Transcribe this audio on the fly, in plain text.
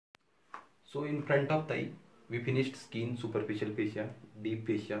So in front of thigh, we finished skin, superficial fascia, deep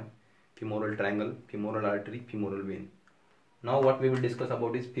fascia, femoral triangle, femoral artery, femoral vein. Now what we will discuss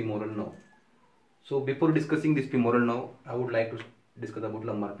about is femoral nerve. So before discussing this femoral nerve, I would like to discuss about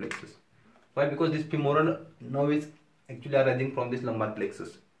lumbar plexus. Why? Because this femoral nerve is actually arising from this lumbar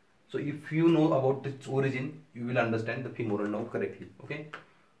plexus. So if you know about its origin, you will understand the femoral nerve correctly. Okay.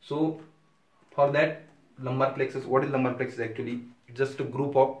 So for that, lumbar plexus, what is lumbar plexus actually? It's just a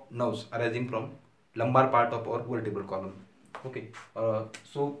group of nerves arising from lumbar part of our vertebral column. Okay.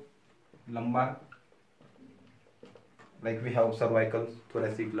 So lumbar, like we have cervical,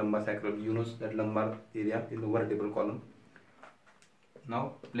 thoracic, lumbar sacral. You know that lumbar area in the vertebral column.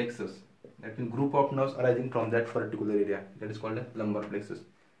 Now plexus, that means group of nerves arising from that particular area, that is called a lumbar plexus.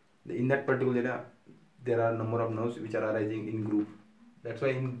 In that particular area, there are number of nerves which are arising in group. That's why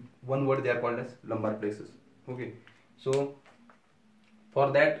in one word they are called as lumbar plexus. Okay. So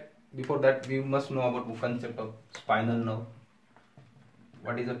for that, before that, we must know about the concept of spinal nerve.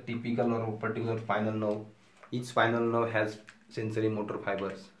 What is a typical or a particular spinal nerve? Each spinal nerve has sensory motor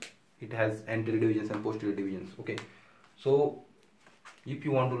fibers. It has anterior divisions and posterior divisions. Okay. So if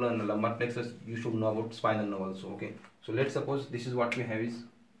you want to learn the lumbar plexus, you should know about spinal nerve also. Okay. So let's suppose this is what we have is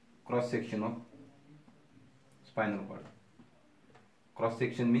cross section of spinal cord. Cross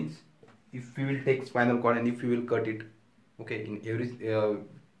section means if we will take spinal cord and if we will cut it, okay, in every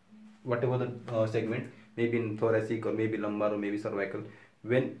whatever the segment, maybe in thoracic or maybe lumbar or maybe cervical,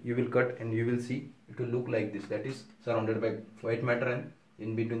 when you will cut and you will see, it will look like this. That is surrounded by white matter, and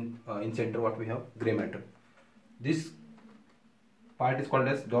in between, in center, what we have, gray matter. This part is called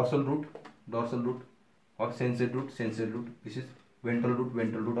as dorsal root, or sensory root. This is ventral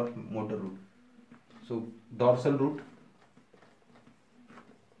root or motor root. So dorsal root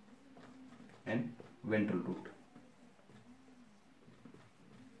and ventral root.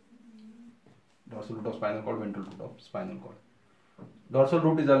 Dorsal root of spinal cord, ventral root of spinal cord. Dorsal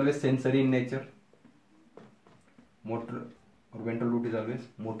root is always sensory in nature. Motor or ventral root is always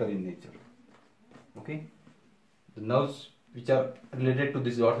motor in nature. Okay. The nerves which are related to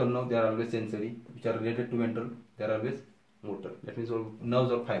this dorsal nerve, they are always sensory. Which are related to ventral, they are always motor. That means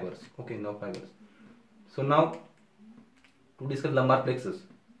nerves or fibers. Okay, nerve fibers. So now to discuss lumbar plexus,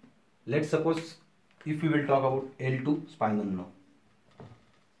 let's suppose if we will talk about L2 spinal nerve.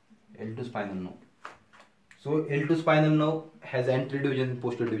 L2 spinal nerve. So L2 spinal nerve has anterior divisions and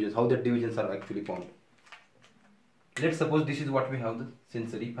posterior divisions. How the divisions are actually formed? Let's suppose this is what we have, the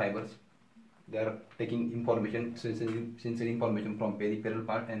sensory fibers. They are taking information, sensory information from peripheral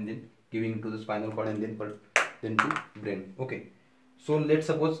part and then giving to the spinal cord and then to brain. Okay. So let's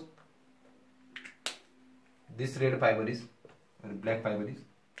suppose this red fiber is, black fiber is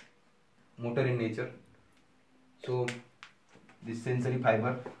motor in nature. So this sensory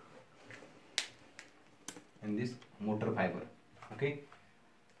fiber and this motor fiber. Okay.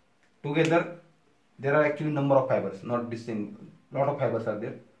 Together there are actually number of fibers, not the same. Lot of fibers are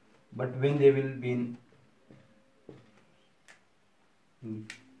there, but when they will be in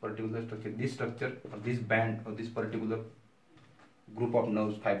particular structure, this structure or this band or this particular group of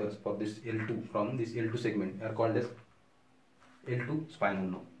nerves fibers for this L2 from this L2 segment are called as L2 spinal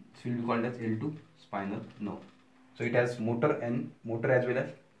nerve. This will be called as L2 spinal nerve. So it has motor as well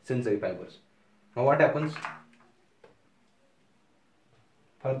as sensory fibers. Now what happens?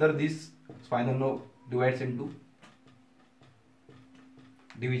 Further, this spinal nerve divides into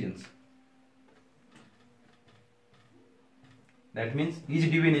divisions. That means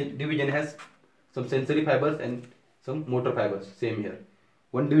each division has some sensory fibers and some motor fibers. Same here.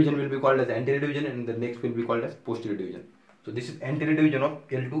 One division will be called as anterior division and the next will be called as posterior division. So this is anterior division of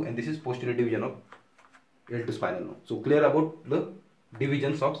L2 and this is posterior division of L2 spinal nerve. So clear about the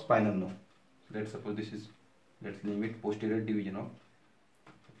divisions of spinal nerve. So let's suppose this is, let's name it posterior division of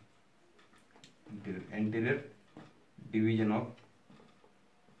anterior division of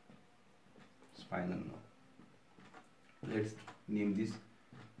spinal nerve. Let's name this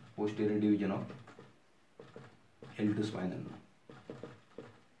posterior division of L2 spinal nerve.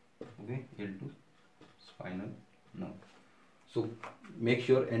 Okay, L2 spinal nerve. So make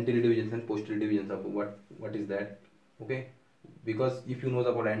sure anterior divisions and posterior divisions of what is that. Okay, because if you know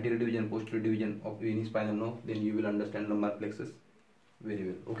about anterior division and posterior division of any spinal nerve, then you will understand lumbar plexus very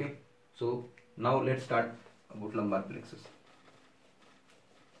well. Okay, so now let's start about lumbar plexus.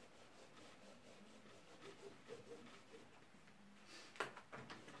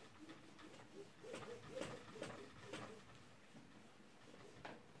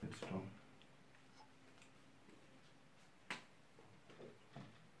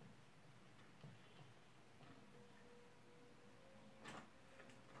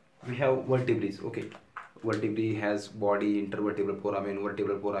 we have vertebrae. Okay, vertebrae has body, intervertebral foramen,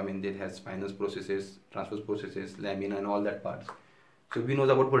 vertebral foramen. That has spinous processes, transverse processes, lamina, and all that parts. So we know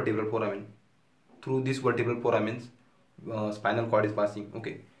about vertebral foramen. Through this vertebral foramens, spinal cord is passing.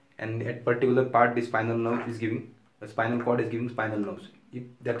 Okay, and at particular part, the spinal nerve is giving. The spinal cord is giving spinal nerves. If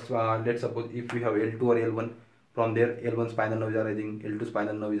that's let's suppose if we have L2 or L1, from there L1 spinal nerve is arising, L2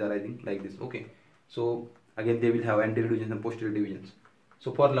 spinal nerve is arising like this. Okay, so again they will have anterior divisions and posterior divisions.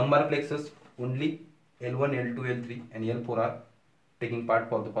 So for lumbar plexus, only L1, L2, L3 and L4 are taking part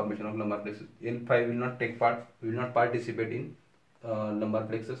for the formation of lumbar plexus. L5 will not take part, will not participate in lumbar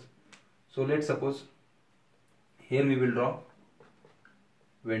plexus. So let's suppose here we will draw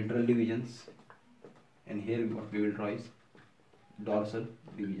ventral divisions, and here what we will draw is dorsal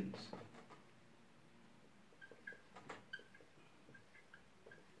divisions.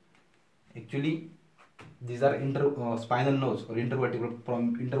 Actually, these are spinal nerves or intervertebral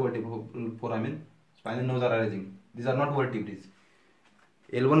foramen. Spinal nerves are arising. These are not vertebrae.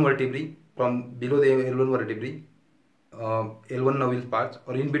 L1 vertebrae, from below the L1 vertebrae, L1 nerve will pass,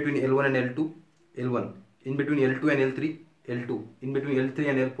 or in between L1 and L2, L1, in between L2 and L3, L2, in between L3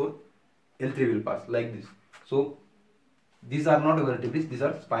 and L4, L3 will pass like this. So these are not vertebrae, these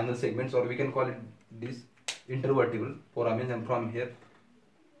are spinal segments, or we can call it this intervertebral foramen, and from here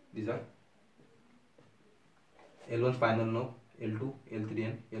these are L1 spinal nerve, L2, L3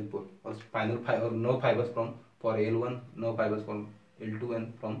 and L4, or spinal or nerve fibers from for L1, nerve fibers from L2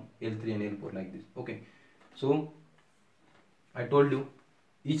 and from L3 and L4 like this. Okay, so I told you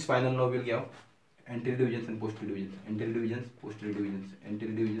each spinal nerve will have anterior divisions and posterior divisions, anterior divisions, posterior divisions,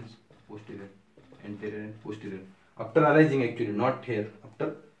 anterior divisions, posterior, anterior and posterior. After arising, actually not here,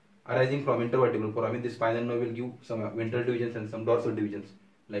 after arising from intervertebral foramen, this spinal nerve will give some ventral divisions and some dorsal divisions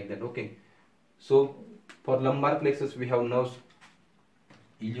like that. Okay, so for lumbar plexus we have nerves: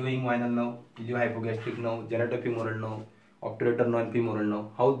 ilioinguinal nerve, iliohypogastric nerve, genitofemoral nerve, obturator nerve and femoral nerve.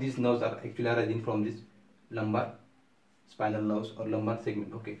 How these nerves are actually arising from this lumbar spinal nerves or lumbar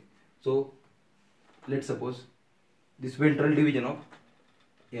segment. Okay, so let's suppose this ventral division of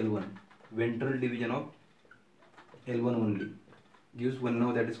L1, ventral division of L1 only gives one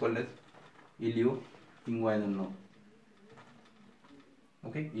nerve that is called as ilioinguinal nerve.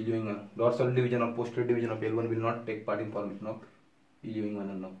 Okay, ilioinguinal. Dorsal division or posterior division of L1 will not take part in formation of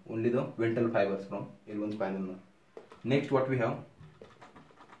ilioinguinal nerve. Only the ventral fibers from L1 spinal nerve. Next, what we have?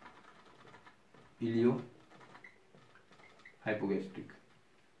 Iliohypogastric.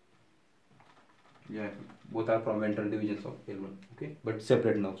 Yeah, both are from ventral divisions of L1. Okay, but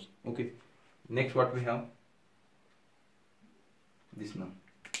separate nerves. Okay. Next, what we have? This nerve.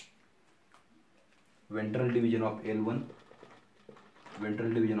 Ventral division of L1,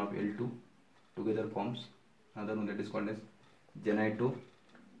 ventral division of L2 together forms another one that is called as genitofemoral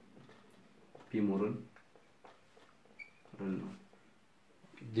nerve.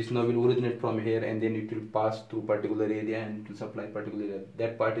 This nerve will originate from here and then it will pass through particular area and it will supply particular area.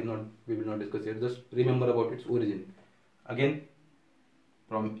 That part is not, we will not discuss here. Just remember about its origin. Again,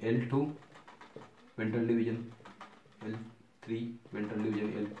 from L2 ventral division, L3 ventral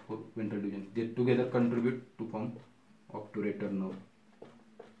division, L4 ventral division. They together contribute to form obturator nerve.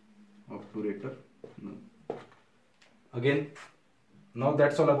 Obturator nerve. Again, now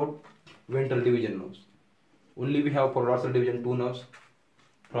that's all about ventral division nerves. Only we have for dorsal division two nerves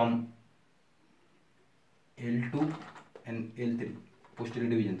from L2 and L3, posterior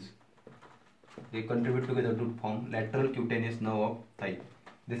divisions. They contribute together to form lateral cutaneous nerve of thigh.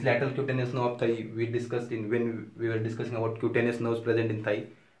 This lateral cutaneous nerve of thigh we discussed in when we were discussing about cutaneous nerves present in thigh.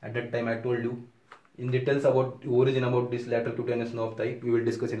 At that time I told you in details about origin about this lateral cutaneous nerve of thigh. We will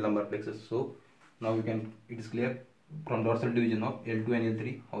discuss in lumbar plexus. So now we can, it is clear from dorsal division of L2 and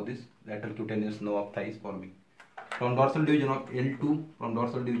L3 how this lateral cutaneous nerve of thigh is forming. From dorsal division of L2, from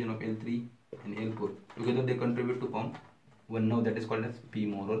dorsal division of L3 and L4, together they contribute to form one nerve that is called as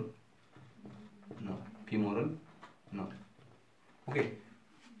femoral nerve. Femoral nerve. Okay.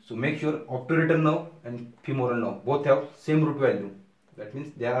 So make sure obturator nerve and femoral nerve both have same root value. That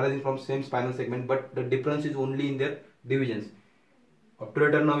means they are arising from same spinal segment, but the difference is only in their divisions.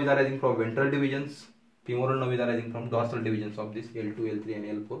 Obturator nerve is arising from ventral divisions, femoral nerve is arising from dorsal divisions of this L2, L3 and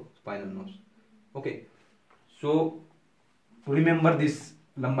L4 spinal nerves. Okay. So to remember this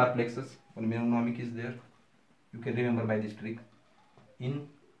lumbar plexus, one mnemonic is there. You can remember by this trick. In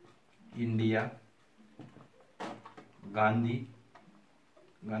India, Gandhiji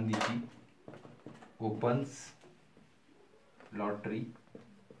opens lottery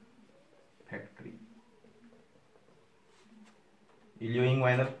factory.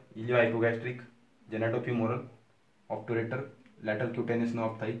 Ilioinguinal, iliohypogastric, genitofemoral, obturator, lateral cutaneous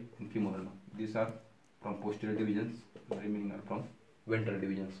nerve of thigh and femoral nerve. These are from posterior divisions, the remaining are from ventral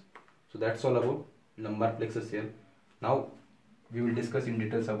divisions. So that's all about lumbar plexus here. Now we will discuss in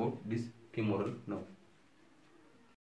details about this femoral nerve.